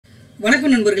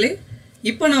வணக்கம் நண்பர்களே.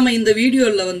 இப்போ நாம இந்த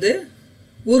வீடியோவில்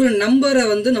ஒரு நம்பரை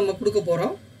நம்ம கொடுக்க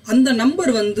போகிறோம். அந்த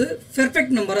நம்பர்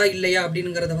பெர்ஃபெக்ட் நம்பரா இல்லையா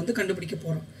அப்படிங்கிறத கண்டுபிடிக்க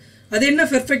போகிறோம். அது என்ன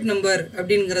பெர்ஃபெக்ட் நம்பர்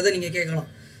அப்படிங்கிறத நீங்கள் கேட்கலாம்.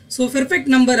 ஸோ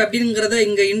பெர்ஃபெக்ட் நம்பர் அப்படிங்கிறத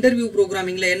இங்கே இன்டர்வியூ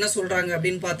ப்ரோக்ராமிங்கில் என்ன சொல்கிறாங்க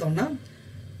அப்படின்னு பார்த்தோம்னா,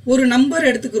 ஒரு நம்பர்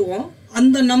எடுத்துக்கிடுவோம்.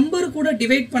 அந்த நம்பர் கூட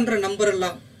டிவைட் பண்ணுற நம்பர்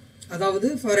எல்லாம், அதாவது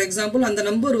ஃபார் எக்ஸாம்பிள் அந்த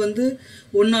நம்பர்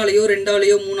 1ஆலேயோ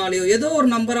 2ஆலேயோ 3ஆலேயோ ஏதோ ஒரு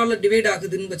நம்பரால் டிவைட்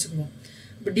ஆகுதுன்னு வச்சுக்குவோம்.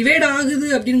 இப்போ டிவைட் ஆகுது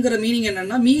அப்படிங்கிற மீனிங்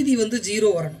என்னென்னா, மீதி 0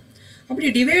 வரணும். அப்படி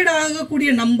டிவைட் ஆகக்கூடிய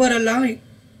நம்பரெல்லாம்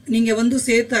நீங்கள்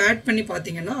சேர்த்து ஆட் பண்ணி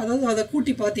பார்த்தீங்கன்னா, அதாவது அதை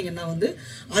கூட்டி பார்த்தீங்கன்னா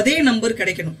அதே நம்பர்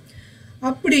கிடைக்கணும்.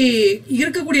 அப்படி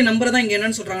இருக்கக்கூடிய நம்பரை தான் இங்கே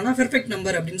என்னன்னு சொல்கிறாங்கன்னா பெர்ஃபெக்ட்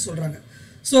நம்பர் அப்படின்னு சொல்கிறாங்க.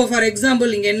 ஸோ ஃபார்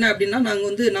எக்ஸாம்பிள் இங்கே என்ன அப்படின்னா,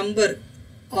 நாங்கள் நம்பர்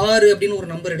 6 அப்படின்னு ஒரு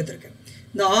நம்பர் எடுத்திருக்கேன்.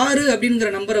 இந்த 6 அப்படிங்கிற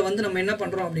நம்பரை நம்ம என்ன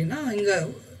பண்ணுறோம் அப்படின்னா, இங்கே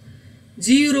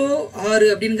 0 6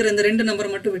 அப்படிங்கிற இந்த 2 நம்பரை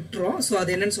மட்டும் விட்டுறோம். ஸோ அது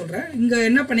என்னன்னு சொல்கிறேன். இங்கே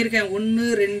என்ன பண்ணியிருக்கேன், 1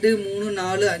 2 3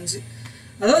 4 5,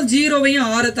 அதாவது 0வையும்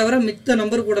 6 தவிர மித்த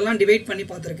நம்பர் கூடலாம் டிவைட் பண்ணி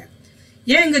பார்த்துருக்கேன்.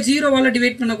 ஏன் இங்கே 0வால்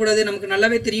டிவைட் பண்ணக்கூடாது? நமக்கு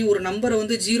நல்லாவே தெரியும், ஒரு நம்பரை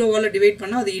 0வால் டிவைட்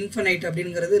பண்ணால் அது இன்ஃபனைட்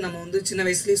அப்படிங்கிறது நம்ம சின்ன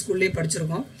வயசுலேயே ஸ்கூல்லேயே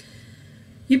படிச்சிருக்கோம்.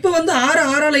 இப்போ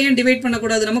 6ஆல் ஏன் டிவைட்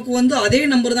பண்ணக்கூடாது? நமக்கு அதே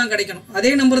நம்பர் தான் கிடைக்கணும்.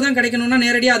 அதே நம்பர் தான் கிடைக்கணும்னா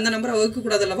நேரடியாக அந்த நம்பரை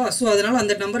வகுக்கக்கூடாது அல்லவா? ஸோ அதனால்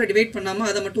அந்த நம்பரை டிவைட் பண்ணாமல்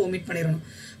அதை மட்டும் ஒமிட் பண்ணிடணும்.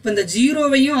 இப்போ இந்த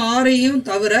 0வையும் 6ஐயும்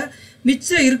தவிர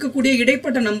மிச்சம் இருக்கக்கூடிய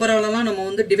இடைப்பட்ட நம்பராலலாம்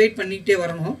நம்ம டிவைட் பண்ணிகிட்டே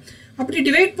வரணும். அப்படி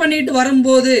டிவைட் பண்ணிட்டு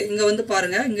வரும்போது இங்கே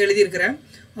பாருங்கள், இங்கே எழுதியிருக்கிறேன்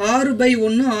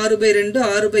 6/1 6/2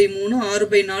 6/3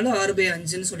 6/4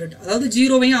 6/5ன்னு சொல்லிட்டு, அதாவது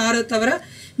 0வையும் 6 தவிர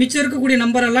மிச்சம் இருக்கக்கூடிய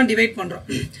நம்பரெல்லாம் டிவைட் பண்ணுறோம்.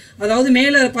 அதாவது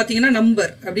மேலே பார்த்தீங்கன்னா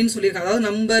நம்பர் அப்படின்னு சொல்லியிருக்காங்க. அதாவது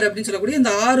நம்பர் அப்படின்னு சொல்லக்கூடிய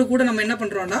இந்த 6 கூட நம்ம என்ன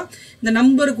பண்ணுறோம்னா, இந்த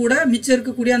நம்பர் கூட மிச்சம்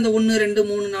இருக்கக்கூடிய அந்த 1 2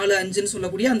 3 4 5ன்னு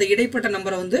சொல்லக்கூடிய அந்த இடைப்பட்ட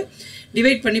நம்பரை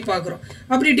டிவைட் பண்ணி பார்க்குறோம்.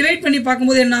 அப்படி டிவைட் பண்ணி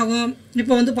பார்க்கும்போது என்ன ஆகும்?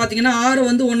 இப்போ பார்த்தீங்கன்னா 6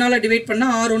 1ஆல் டிவைட்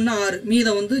பண்ணால் 6 1 6,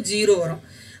 மீதம் 0 வரும்.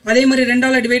 அதே மாதிரி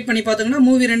 2ஆல் டிவைட் பண்ணி பார்த்தோம்னா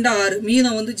 3 2 6,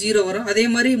 மீதம் 0 வரும். அதே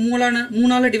மாதிரி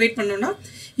 3ஆல் டிவைட் பண்ணோம்னா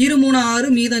 2 3 6,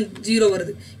 மீதம் 0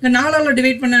 வருது. இங்கே 4ஆல்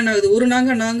டிவைட் பண்ண என்ன ஆகுது? 1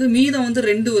 4 மீதம்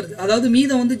 2 வருது. அதாவது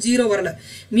மீதம் 0 வரல.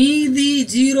 மீதி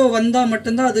 0 வந்தால்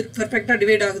மட்டும்தான் அது பெர்ஃபெக்டாக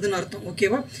டிவைட் ஆகுதுன்னு அர்த்தம்.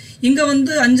 ஓகேவா? இங்கே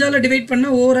 5ஆல் டிவைட்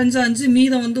பண்ணால் 1 5 5,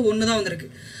 மீதம் 1 தான் வந்திருக்கு.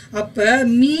 அப்போ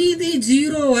மீதி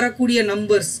 0 வரக்கூடிய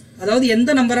நம்பர்ஸ், அதாவது எந்த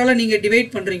நம்பரால் நீங்கள்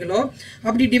டிவைட் பண்ணுறீங்களோ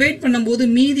அப்படி டிவைட் பண்ணும்போது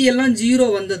மீதி எல்லாம் 0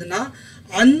 வந்ததுன்னா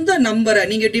அந்த நம்பரை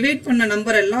நீங்கள் டிவைட் பண்ண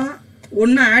நம்பர் எல்லாம்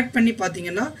ஒன்றா ஆட் பண்ணி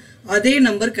பார்த்தீங்கன்னா அதே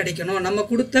நம்பர் கிடைக்கணும்.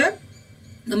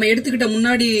 நம்ம எடுத்துக்கிட்ட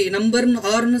முன்னாடி நம்பர்னு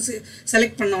 6ன்னு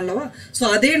செலக்ட் பண்ணோம்லவா? ஸோ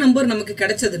அதே நம்பர் நமக்கு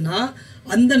கிடைச்சதுன்னா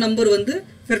அந்த நம்பர்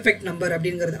பெர்ஃபெக்ட் நம்பர்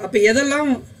அப்படிங்கிறது. அப்போ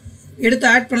எதெல்லாம் எடுத்து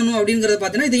ஆட் பண்ணணும் அப்படிங்கிறத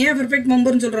பார்த்தீங்கன்னா, இது ஏன் பெர்ஃபெக்ட்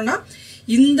நம்பர்னு சொல்கிறோன்னா,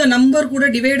 இந்த நம்பர் கூட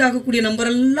டிவைட் ஆகக்கூடிய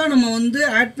நம்பரெல்லாம் நம்ம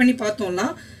ஆட் பண்ணி பார்த்தோம்னா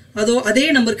அதே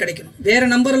நம்பர் கிடைக்கணும். வேறு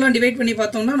நம்பரெல்லாம் டிவைட் பண்ணி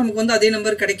பார்த்தோம்னா நமக்கு அதே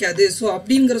நம்பர் கிடைக்காது. ஸோ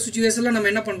அப்படிங்கிற சுச்சுவேஷனில் நம்ம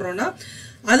என்ன பண்ணுறோன்னா,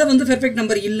 அதை பெர்ஃபெக்ட்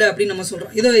நம்பர் இல்லை அப்படின்னு நம்ம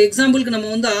சொல்கிறோம். இதை எக்ஸாம்பிளுக்கு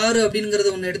நம்ம 6 அப்படிங்கிறத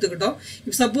ஒன்று எடுத்துக்கிட்டோம்.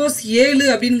 இப்போ சப்போஸ் 7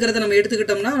 அப்படிங்கிறத நம்ம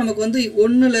எடுத்துக்கிட்டோம்னா நமக்கு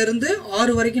 1லேருந்து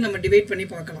 6 வரைக்கும் நம்ம டிவைட் பண்ணி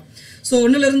பார்க்கலாம். ஸோ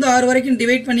 1லேருந்து 6 வரைக்கும்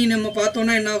டிவைட் பண்ணி நம்ம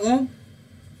பார்த்தோம்னா என்னாகும்?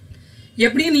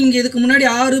 எப்படியும் நீங்கள் இதுக்கு முன்னாடி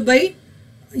 6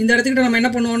 இந்த இடத்துக்கிட்ட நம்ம என்ன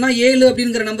பண்ணுவோம்னா 7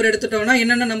 அப்படிங்கிற நம்பர் எடுத்துட்டோம்னா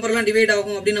என்னென்ன நம்பர்லாம் டிவைட்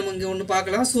ஆகும் அப்படின்னு நம்ம இங்கே ஒன்று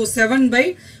பார்க்கலாம். ஸோ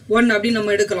 7/1 அப்படின்னு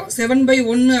நம்ம எடுக்கலாம்.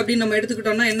 7/1 அப்படின்னு நம்ம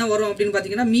எடுத்துக்கிட்டோம்னா என்ன வரும் அப்படின்னு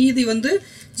பார்த்தீங்கன்னா, மீதி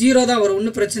 0 தான் வரும்.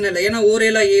 ஒன்றும் பிரச்சனை இல்லை, ஏன்னா 1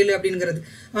 7 அப்படிங்கிறது.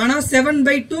 ஆனால்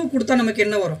 7/2 கொடுத்தா நமக்கு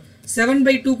என்ன வரும்?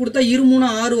 7/2 கொடுத்தா 2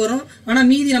 3 6 வரும். ஆனால்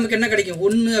மீதி நமக்கு என்ன கிடைக்கும்?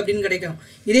 1 அப்படின்னு கிடைக்கும்.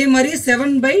 இதே மாதிரி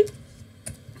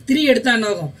 7/3 எடுத்தால் என்ன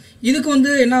ஆகும்?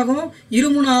 இதுக்கு என்ன ஆகும்?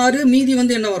 2 3 6, மீதி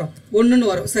என்ன வரும்?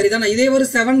 1ன்னு வரும். சரிதானே? இதே ஒரு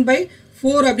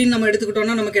 7/4 அப்படின்னு நம்ம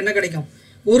எடுத்துக்கிட்டோம்னா நமக்கு என்ன கிடைக்கும்?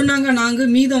 1 4,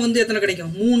 மீதம் எத்தனை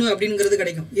கிடைக்கும்? 3 அப்படிங்கிறது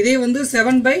கிடைக்கும். இதே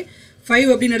 7/5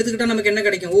 அப்படின்னு எடுத்துக்கிட்டால் நமக்கு என்ன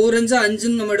கிடைக்கும்? 1 5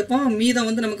 5ன்னு நம்ம எடுப்போம். மீதம்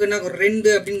நமக்கு என்ன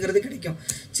 2 அப்படிங்கிறது கிடைக்கும்.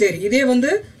 சரி, இதே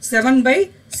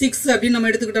 7/6 அப்படின்னு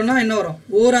நம்ம எடுத்துக்கிட்டோம்னா என்ன வரும்?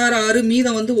 1 6 6,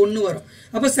 மீதம் 1 வரும்.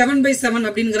 அப்போ 7/7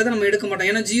 அப்படிங்கிறத நம்ம எடுக்க மாட்டோம்,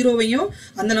 ஏன்னா 0வையும்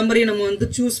அந்த நம்பரையும் நம்ம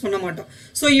சூஸ் பண்ண மாட்டோம்.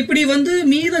 ஸோ இப்படி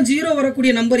மீதம் 0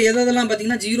 வரக்கூடிய நம்பர் எதெல்லாம்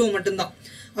பார்த்தீங்கன்னா 0 மட்டும்தான்.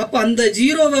 அப்போ அந்த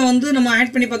 0வை நம்ம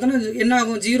ஆட் பண்ணி பார்த்தோம்னா என்ன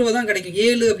ஆகும்? 0 தான் கிடைக்கும்.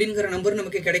 7 அப்படிங்கிற நம்பர்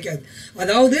நமக்கு கிடைக்காது.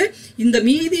 அதாவது இந்த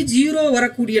மீதி 0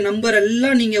 வரக்கூடிய நம்பர்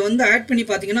எல்லாம் நீங்கள் ஆட் பண்ணி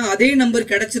பார்த்தீங்கன்னா அதே நம்பர்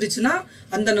கிடைச்சிருச்சுன்னா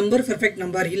அந்த நம்பர் பெர்ஃபெக்ட்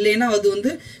நம்பர், இல்லைன்னா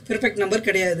அது பெர்ஃபெக்ட் நம்பர்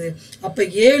கிடையாது. அப்போ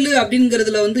 7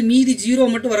 அப்படிங்கிறதுல மீதி 0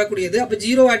 மட்டும் வரக்கூடியது. அப்போ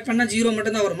 0 ஆட் பண்ணால் 0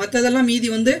 மட்டும் தான் வரும். மற்றதெல்லாம் மீதி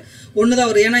 1 தான்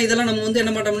வரும். ஏன்னா இதெல்லாம் நம்ம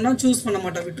என்ன மாட்டோம்னா சூஸ் பண்ண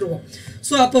மாட்டோம், விட்டுருவோம்.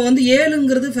 ஸோ அப்போ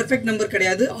 7ங்கிறது பெர்ஃபெக்ட் நம்பர்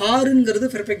கிடையாது, 6ங்கிறது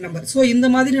பெர்ஃபெக்ட் நம்பர். ஸோ இந்த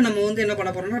மாதிரி நம்ம என்ன பண்ண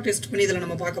போறோம்னா டெஸ்ட் பண்ணி இதில்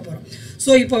நம்ம பார்க்க போகிறோம். ஸோ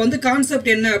இப்போ கான்செப்ட்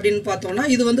என்ன அப்படின்னு பார்த்தோம்னா,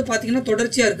 இது பார்த்தீங்கன்னா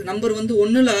தொடர்ச்சியாக இருக்குது. நம்பர்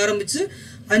 1ல் ஆரம்பித்து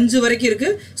 5 வரைக்கும்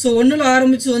இருக்குது. ஸோ 1ல்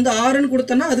ஆரம்பித்து 6ன்னு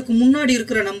கொடுத்தோன்னா அதுக்கு முன்னாடி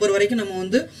இருக்கிற நம்பர் வரைக்கும் நம்ம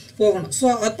போகணும். ஸோ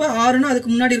அப்போ 6னா அதுக்கு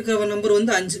முன்னாடி இருக்கிற நம்பர்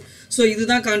 5. ஸோ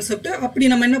இதுதான் கான்செப்ட். அப்படி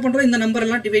நம்ம என்ன பண்ணுறோம், இந்த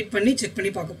நம்பரெல்லாம் டிவைட் பண்ணி செக்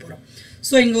பண்ணி பார்க்க போகிறோம்.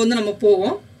 ஸோ இங்கே வந்து நம்ம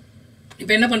போவோம்.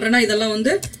 இப்போ என்ன பண்ணுறேன்னா இதெல்லாம்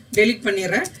வந்து டெலிட்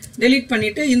பண்ணிடுறேன். டெலிட்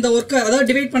பண்ணிவிட்டு இந்த ஒர்க்கை, அதாவது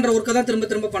டிவைட் பண்ணுற ஒர்க்கை தான் திரும்ப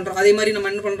திரும்ப பண்ணுறோம். அதே மாதிரி நம்ம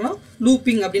என்ன பண்ணுறோம்,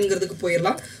 லூப்பிங் அப்படிங்கிறதுக்கு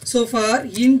போயிடலாம். So for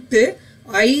into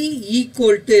I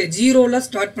equal to 0ல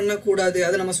start பண்ணக்கூடாது,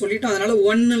 அதை நம்ம சொல்லிட்டோம். அதனால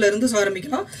 1லேருந்து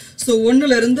ஆரம்பிக்கலாம். So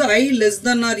 1லேருந்து I less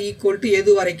than or equal to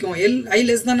எது வரைக்கும், I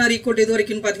less than or equal to எது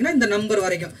வரைக்கும்னு பார்த்தீங்கன்னா இந்த நம்பர்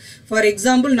வரைக்கும். ஃபார்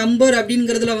எக்ஸாம்பிள் நம்பர்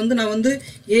அப்படிங்கிறதுல வந்து நான் வந்து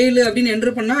 7 அப்படின்னு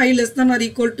என்ட்ரு பண்ணால் I less than or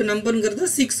equal to நம்பருங்கிறது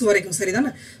 6 வரைக்கும்.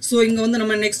 சரிதானே? ஸோ இங்கே வந்து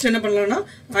நம்ம நெக்ஸ்ட் என்ன பண்ணலாம்னா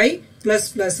I ++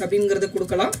 அப்படிங்கிறது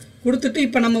கொடுக்கலாம். கொடுத்துட்டு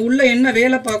இப்போ நம்ம உள்ள என்ன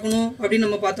வேலை பார்க்கணும் அப்படின்னு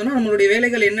நம்ம பார்த்தோம்னா, நம்மளுடைய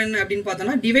வேலைகள் என்னென்ன அப்படின்னு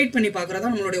பார்த்தோம்னா டிவைட் பண்ணி பார்க்குறதா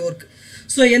நம்மளுடைய ஒர்க்.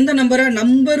 ஸோ எந்த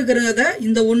நம்பருங்கிறத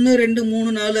இந்த 1 2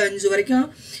 3 4 5 வரைக்கும்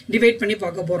டிவைட் பண்ணி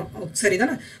பார்க்க போகிறோம்.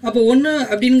 சரிதானே? அப்போ 1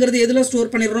 அப்படிங்கிறது எதில் ஸ்டோர்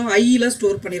பண்ணிடுறோம், ஐயில்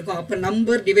ஸ்டோர் பண்ணியிருக்கோம். அப்போ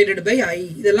நம்பர் டிவைடட் பை I,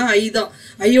 இதெல்லாம் I தான்.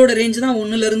 ஐயோட ரேஞ்ச் தான்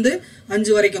 1லேருந்து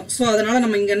 5 வரைக்கும். ஸோ அதனால்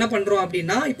நம்ம இங்கே என்ன பண்ணுறோம்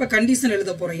அப்படின்னா இப்போ கண்டிஷன்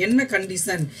எழுத போகிறோம். என்ன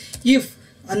கண்டிஷன், இஃப்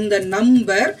அந்த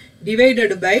நம்பர்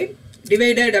டிவைடட்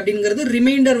அப்படிங்கிறது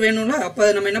ரிமைண்டர் வேணும்ல, அப்போ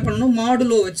நம்ம என்ன பண்ணணும்,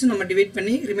 மாடுலோ வச்சு நம்ம டிவைட்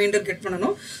பண்ணி ரிமைண்டர் கெட்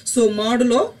பண்ணணும். ஸோ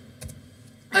மாடுலோ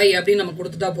I அப்படின்னு நம்ம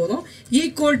கொடுத்துட்டா போதும்.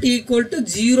 ஈக்குவல் டு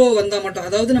 0 வந்தால் மட்டும்,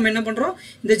 அதாவது நம்ம என்ன பண்ணுறோம்,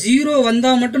 இந்த 0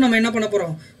 வந்தால் மட்டும் நம்ம என்ன பண்ண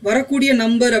போகிறோம், வரக்கூடிய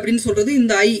நம்பர் அப்படின்னு சொல்கிறது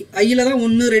இந்த ஐயில் தான்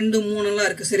 1 2 3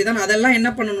 இருக்குது. சரிதானே? அதெல்லாம்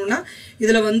என்ன பண்ணணும்னா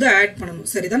இதில் வந்து ஆட் பண்ணணும்.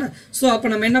 சரிதானே? ஸோ அப்போ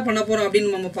நம்ம என்ன பண்ண போகிறோம்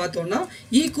அப்படின்னு நம்ம பார்த்தோம்னா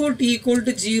ஈக்குவல்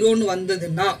டு 0ன்னு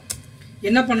வந்ததுன்னா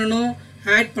என்ன பண்ணணும்,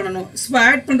 ஆட் பண்ணணும். ஸோ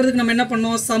ஆட் பண்ணுறதுக்கு நம்ம என்ன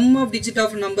பண்ணோம், some of digit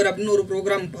of number அப்படின்னு ஒரு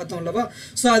ப்ரோக்ராம் பார்த்தோம் அல்லவா.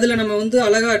 ஸோ அதில் நம்ம வந்து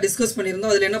அழகாக டிஸ்கஸ்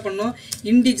பண்ணியிருந்தோம். அதில் என்ன பண்ணோம்,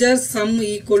 இன்டிஜர் சம்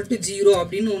ஈக்குவல் டு 0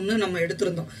 அப்படின்னு ஒன்று நம்ம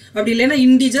எடுத்திருந்தோம். அப்படி இல்லைன்னா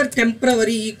இன்டிஜர்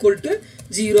டெம்பரவரி ஈக்குவல் டு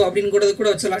 0 அப்படின்னு கூட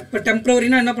வச்சலாம். இப்போ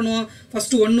டெம்பரவரினா என்ன பண்ணுவோம்,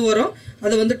 ஃபஸ்ட்டு 1 வரும்,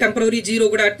 அதை வந்து டெம்பரவரி 0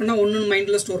 கூட ஆட் பண்ணால் 1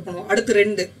 மைண்டில் ஸ்டோர் பண்ணுவோம். அடுத்து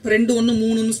 2, இப்போ 2 1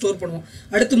 3ன்னு ஸ்டோர் பண்ணுவோம்.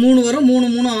 அடுத்து 3 வரும், 3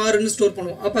 3 6ன்னு ஸ்டோர்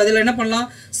பண்ணுவோம். அப்போ அதில் என்ன பண்ணலாம்,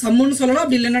 சம்முன்னு சொல்லலாம்,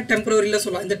 அப்படி இல்லைன்னா டெம்பரவரியில்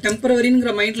சொல்லலாம். இந்த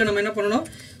டெம்பரவரிங்கிற மைண்டில் நம்ம என்ன பண்ணணும்,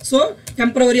 ஸோ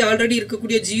டெம்பரவரி ஆல்ரெடி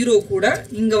இருக்கக்கூடிய 0 கூட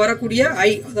இங்கே வரக்கூடிய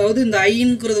I, அதாவது இந்த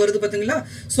ஐங்கிறது வருது பார்த்தீங்களா.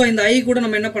 ஸோ இந்த I கூட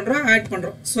நம்ம என்ன பண்ணுறோம், ஆட்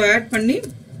பண்ணுறோம். ஸோ ஆட் பண்ணி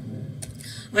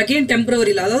அகெயின்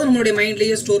டெம்பரவரியில், அதாவது நம்மளுடைய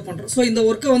மைண்ட்லேயே ஸ்டோர் பண்ணுறோம். ஸோ இந்த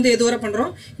ஒர்க்கை வந்து எது வரை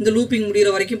பண்ணுறோம், இந்த லூப்பிங் முடிகிற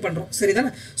வரைக்கும் பண்ணுறோம். சரிதானே?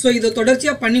 ஸோ இதை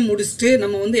தொடர்ச்சியாக பண்ணி முடிச்சுட்டு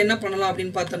நம்ம வந்து என்ன பண்ணலாம்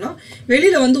அப்படின்னு பார்த்தோம்னா,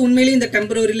 வெளியில் வந்து உண்மையிலேயே இந்த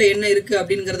டெம்பரவரியில் என்ன இருக்குது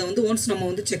அப்படிங்கிறத வந்து ஒன்ஸ் நம்ம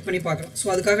வந்து செக் பண்ணி பார்க்கலாம். ஸோ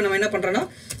அதுக்காக நம்ம என்ன பண்ணுறோன்னா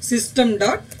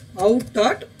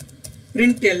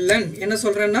system.out.println என்ன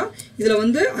சொல்கிறேன்னா, இதில்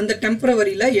வந்து அந்த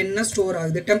டெம்பரவரியில் என்ன ஸ்டோர்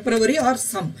ஆகுது, டெம்பரவரி ஆர்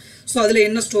சம், ஸோ அதில்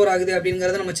என்ன ஸ்டோர் ஆகுது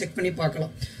அப்படிங்கிறத நம்ம செக் பண்ணி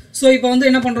பார்க்கலாம். ஸோ இப்போ வந்து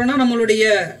என்ன பண்ணுறோன்னா, நம்மளுடைய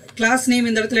கிளாஸ் நேம்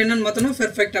இந்த இடத்துல என்னென்னு பார்த்தோம்னா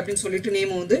பெர்ஃபெக்ட் அப்படின்னு சொல்லிட்டு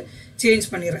நேமை வந்து சேஞ்ச்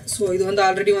பண்ணிடுறேன். ஸோ இது வந்து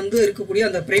ஆல்ரெடி வந்து இருக்கக்கூடிய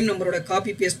அந்த ப்ரைம் நம்பரோட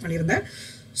காப்பி பேஸ்ட் பண்ணியிருந்தேன்.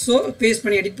 ஸோ பேஸ்ட்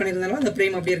பண்ணி எடிட் பண்ணியிருந்தாலும் அந்த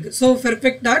ப்ரைம் அப்படியே இருக்குது. ஸோ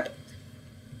பெர்ஃபெக்ட் டாட்,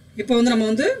 இப்போ வந்து நம்ம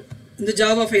வந்து இந்த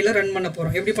ஜாவா ஃபைலை ரன் பண்ண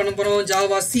போகிறோம். எப்படி பண்ண போகிறோம்,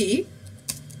 Java C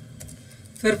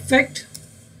perfect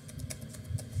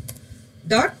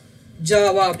dot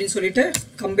Java அப்படின்னு சொல்லிட்டு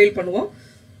கம்பைல் பண்ணுவோம்.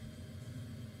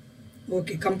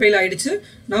 ஓகே, கம்பைல் ஆகிடுச்சு.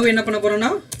 நான் என்ன பண்ண போகிறோன்னா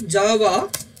ஜாவா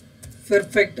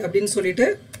பெர்ஃபெக்ட் அப்படின்னு சொல்லிட்டு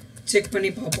செக் பண்ணி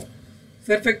பார்ப்போம்.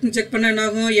 பெர்ஃபெக்ட்னு செக் பண்ண என்ன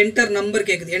ஆகும், என்டர் நம்பர்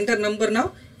கேட்குது. என்டர் நம்பர்னா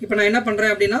இப்போ நான் என்ன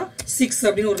பண்ணுறேன் அப்படின்னா 6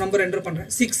 அப்படின்னு ஒரு நம்பர் என்டர் பண்ணுறேன்.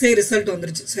 6 ரிசல்ட்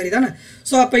வந்துருச்சு. சரிதானே?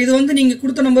 ஸோ அப்போ இது வந்து நீங்கள்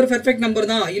கொடுத்த நம்பர் பெர்ஃபெக்ட் நம்பர்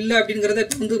தான் இல்லை அப்படிங்கிறத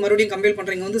இப்போ வந்து மறுபடியும் கம்பைல்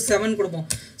பண்ணுறீங்க. வந்து 7 கொடுப்போம்.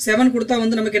 7 கொடுத்தா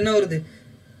வந்து நமக்கு என்ன வருது,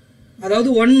 அதாவது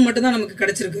 1 மட்டும் தான் நமக்கு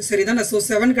கிடச்சிருக்கு. சரிதானே? ஸோ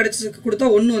 7 கிடச்சிருக்கு, கொடுத்தா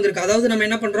 1 வந்திருக்கு. அதாவது நம்ம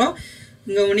என்ன பண்ணுறோம்,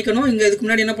 இங்கே நிற்கணும். இங்கே இதுக்கு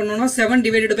முன்னாடி என்ன பண்ணோம்னா 7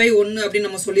 டிவைடட் பை 1 அப்படின்னு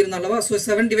நம்ம சொல்லியிருந்தோம் அல்லவா. ஸோ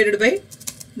 7 டிவைடட் பை,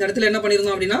 இந்த இடத்துல என்ன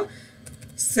பண்ணியிருந்தோம் அப்படின்னா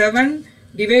 7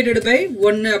 டிவைடட் பை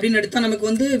 1 அப்படின்னு எடுத்தால் நமக்கு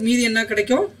வந்து மீதி என்ன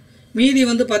கிடைக்கும், மீதி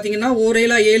வந்து பார்த்தீங்கன்னா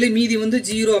ஓரேலா 7, மீதி வந்து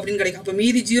 0 அப்படின்னு கிடைக்கும். அப்போ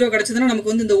மீதி 0 கிடச்சதுன்னா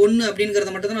நமக்கு வந்து இந்த 1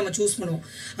 அப்படிங்கிறத மட்டும் தான் நம்ம சூஸ் பண்ணுவோம்.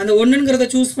 அந்த 1ங்கிறத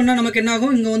சூஸ் பண்ணால் நமக்கு என்ன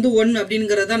ஆகும், இங்கே வந்து 1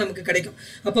 அப்படிங்கிறது தான் நமக்கு கிடைக்கும்.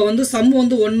 அப்போ வந்து சம்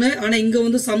வந்து 1, ஆனால் இங்கே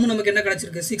வந்து சம் நமக்கு என்ன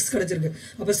கிடச்சிருக்கு, 6 கிடச்சிருக்கு.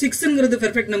 அப்போ 6ங்கிறது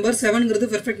பெர்ஃபெக்ட் நம்பர், 7ங்கிறது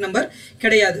பெர்ஃபெக்ட் நம்பர்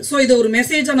கிடையாது. ஸோ இதை ஒரு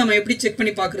மெசேஜாக நம்ம எப்படி செக்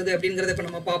பண்ணி பார்க்குறது அப்படிங்கிறத இப்போ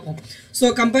நம்ம பார்ப்போம்.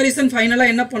 ஸோ கம்பேரிசன்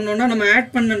ஃபைனலாக என்ன பண்ணோம்னா, நம்ம ஆட்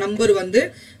பண்ண நம்பர் வந்து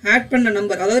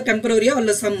அதாவது டெம்பரரியா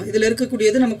அல்ல சம், இதில்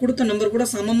இருக்கக்கூடியது நம்ம கொடுத்த நம்பர் கூட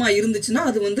சமமாக இருந்துச்சுன்னா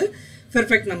அது வந்து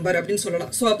பெர்ஃபெக்ட் நம்பர் அப்படின்னு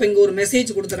சொல்லலாம். ஸோ அப்போ இங்கே ஒரு மெசேஜ்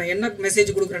கொடுத்துறேன். என்ன மெசேஜ்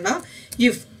கொடுக்குறேன்னா,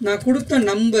 இஃப் நான் கொடுத்த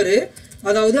நம்பரு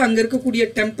அதாவது அங்கே இருக்கக்கூடிய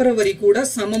டெம்பரவரி கூட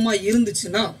சமமாக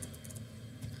இருந்துச்சுன்னா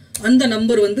அந்த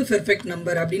நம்பர் வந்து பெர்ஃபெக்ட்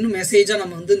நம்பர் அப்படின்னு மெசேஜாக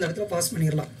நம்ம வந்து இந்த இடத்துல பாஸ்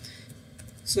பண்ணிடலாம்.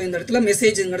 ஸோ இந்த இடத்துல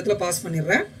மெசேஜ் இந்த இடத்துல பாஸ்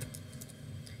பண்ணிடுறேன்.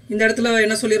 இந்த இடத்துல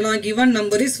என்ன சொல்லிடலாம், given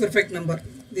number is perfect number,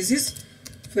 this is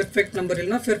perfect number,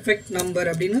 இல்லைனா பெர்ஃபெக்ட் நம்பர்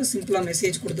அப்படின்னு சிம்பிளாக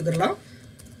மெசேஜ் கொடுத்துக்கலாம்.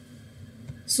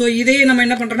 ஸோ இதே நம்ம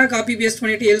என்ன பண்ணுறோன்னா காப்பி பேஸ்ட்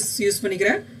பண்ணிவிட்டு எல்ஸ் யூஸ்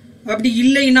பண்ணிக்கிறேன். அப்படி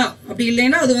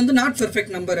இல்லைன்னா அது வந்து நாட்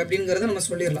பெர்ஃபெக்ட் நம்பர் அப்படிங்கிறத நம்ம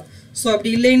சொல்லிடலாம். ஸோ அப்படி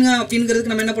இல்லைங்க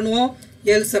அப்படிங்கிறதுக்கு நம்ம என்ன பண்ணுவோம்,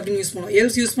 எல்ஸ் அப்படின்னு யூஸ் பண்ணுவோம்.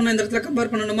 எல்ஸ் யூஸ் பண்ணால் இந்த இடத்துல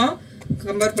கம்பேர் பண்ணணுமா,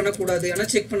 கம்பேர் பண்ணக்கூடாது, ஆனால்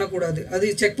செக் பண்ணக்கூடாது. அது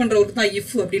செக் பண்ணுறவருக்கு தான்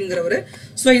இஃப் அப்படிங்கிறவர்.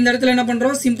 ஸோ இந்த இடத்துல என்ன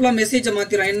பண்ணுறோம், சிம்பிளாக மெசேஜை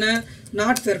மாற்றிடும். என்ன,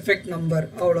 நாட் பெர்ஃபெக்ட் நம்பர்,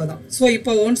 அவ்வளோதான். ஸோ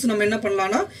இப்போ ஒன்ஸ் நம்ம என்ன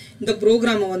பண்ணலாம்னா இந்த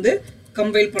ப்ரோக்ராமை வந்து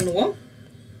கம்பைல் பண்ணுவோம்.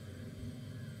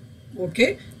 ஓகே,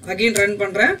 அகெயின் ரன்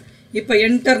பண்ணுறேன். இப்போ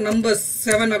என்டர் நம்பர்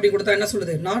 7 அப்படி கொடுத்தா என்ன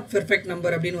சொல்லுது, நாட் பெர்ஃபெக்ட்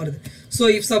நம்பர் அப்படின்னு வருது. ஸோ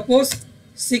இஃப் சப்போஸ்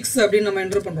 6 அப்படின்னு நம்ம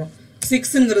என்டர் பண்ணுறோம்,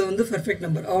 6ங்கிறது வந்து பெர்ஃபெக்ட்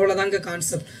நம்பர். அவ்வளோதாங்க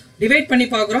கான்செப்ட். டிவைட் பண்ணி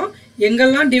பார்க்குறோம்.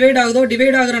 எங்கெல்லாம் டிவைட் ஆகுதோ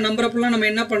டிவைட் ஆகிற நம்பரை ஃபுல்லாக நம்ம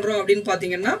என்ன பண்ணுறோம் அப்படின்னு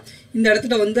பார்த்தீங்கன்னா இந்த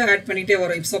இடத்துல வந்து ஆட் பண்ணிகிட்டே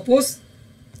வரோம். இப் சப்போஸ்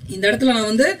இந்த இடத்துல நான்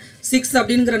வந்து 6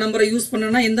 அப்படிங்கிற நம்பரை யூஸ்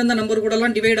பண்ணேன்னா எந்தெந்த நம்பர்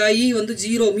கூடலாம் டிவைட் ஆகி வந்து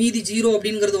 0 மீதி 0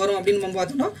 அப்படிங்கிறது வரும் அப்படின்னு நம்ம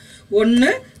பார்த்தோம்னா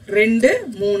 1 2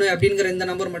 3 அப்படிங்கிற இந்த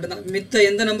நம்பர் மட்டும்தான். மித்த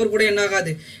எந்த நம்பர் கூட என்ன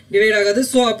ஆகாது, டிவைட் ஆகாது.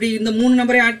 ஸோ அப்படி இந்த 3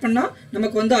 நம்பரை ஆட் பண்ணால்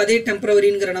நமக்கு வந்து அதே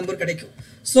டெம்பரவரிங்கிற நம்பர் கிடைக்கும்.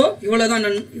 ஸோ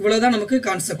இவ்வளோதான் நமக்கு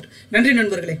கான்செப்ட். நன்றி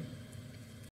நண்பர்களே.